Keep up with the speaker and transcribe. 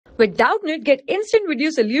With Doubtnut, get instant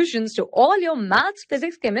video solutions to all your maths,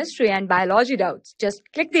 physics, chemistry, and biology doubts. Just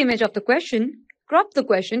click the image of the question, crop the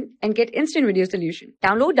question, and get instant video solution.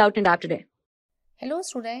 Download Doubtnut app today. Hello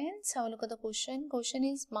students, have a look at the question. Question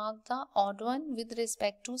is mark the odd one with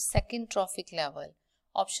respect to second trophic level.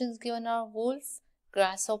 Options given are wolf,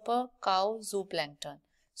 grasshopper, cow, zooplankton.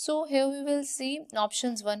 So here we will see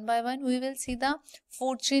options one by one. We will see the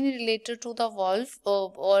food chain related to the wolf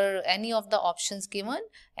or any of the options given.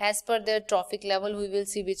 As per their trophic level, we will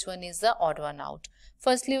see which one is the odd one out.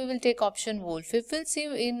 Firstly, we will take option wolf. If we'll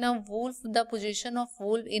see in a wolf, the position of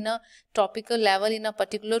wolf in a tropical level in a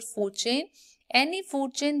particular food chain, any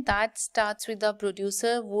food chain that starts with the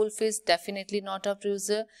producer, wolf is definitely not a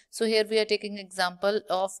producer. So here we are taking example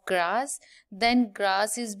of grass. Then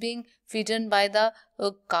grass is being feedden by the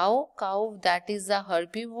cow, that is the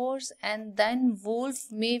herbivores, and then wolf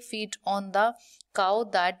may feed on the cow,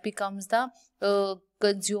 that becomes the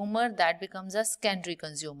consumer, that becomes a secondary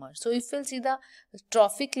consumer. So if we'll see the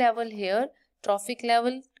trophic level here, trophic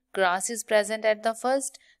level, grass is present at the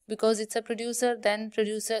first because it's a producer, then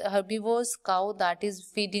producer herbivores, cow that is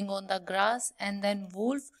feeding on the grass, and then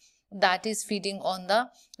wolf that is feeding on the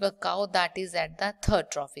cow that is at the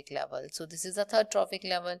third trophic level. So this is the third trophic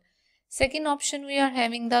level. Second option, we are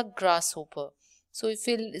having the grasshopper. So if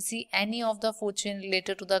we'll see any of the food chain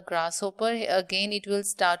related to the grasshopper, again it will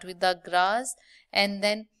start with the grass, and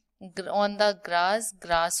then on the grass,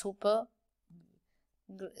 grasshopper,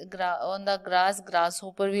 on the grass,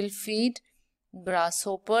 grasshopper will feed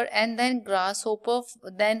grasshopper, and then grasshopper,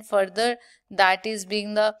 then further that is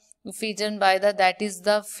being the feedden by the, that is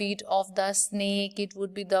the feed of the snake, it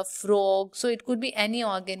would be the frog, so it could be any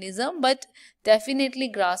organism, but definitely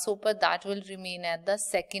grasshopper that will remain at the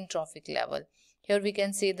second trophic level. Here we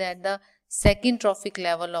can say that the second trophic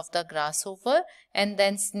level of the grasshopper, and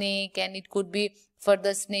then snake, and it could be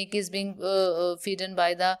further snake is being feedden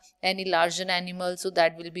by the any larger animal, so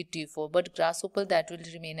that will be T4, but grasshopper that will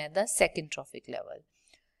remain at the second trophic level.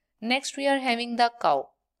 Next we are having the cow.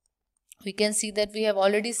 We can see that we have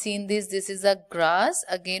already seen this is a grass.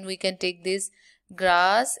 Again we can take this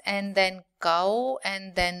grass and then cow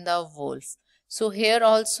and then the wolf. So here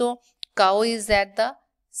also cow is at the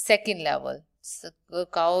second level. So,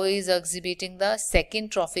 cow is exhibiting the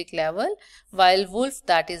second trophic level, while wolf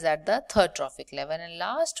that is at the third trophic level. And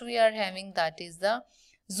last we are having that is the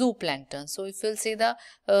zooplankton. So if you'll see the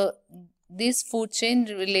this food chain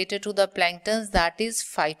related to the planktons, that is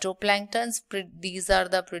phytoplanktons, these are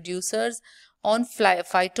the producers. On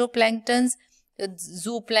phytoplanktons,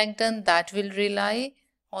 zooplankton that will rely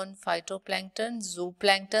on phytoplankton,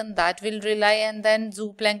 zooplankton that will rely, and then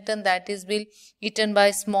zooplankton that is being eaten by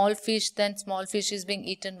small fish, then small fish is being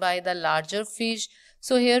eaten by the larger fish.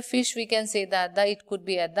 So here fish we can say that it could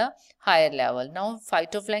be at the higher level. Now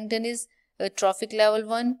phytoplankton is trophic level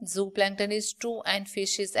 1, zooplankton is 2, and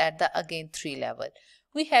fish is at the again 3 level.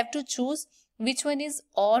 We have to choose which one is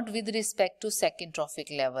odd with respect to second trophic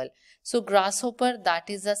level. So grasshopper that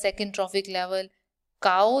is the second trophic level,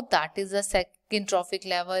 cow that is the second trophic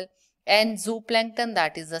level, and zooplankton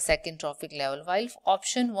that is the second trophic level, while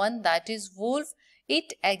option 1 that is wolf,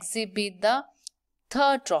 it exhibit the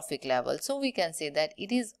third trophic level. So we can say that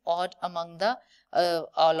it is odd among the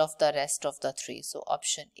all of the rest of the 3. So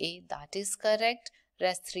option A that is correct,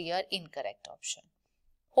 rest 3 are incorrect option.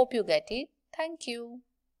 Hope you get it. Thank you.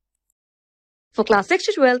 For class 6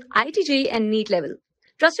 to 12, IIT JEE and NEET level.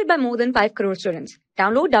 Trusted by more than 5 crore students.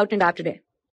 Download Doubtnut app today.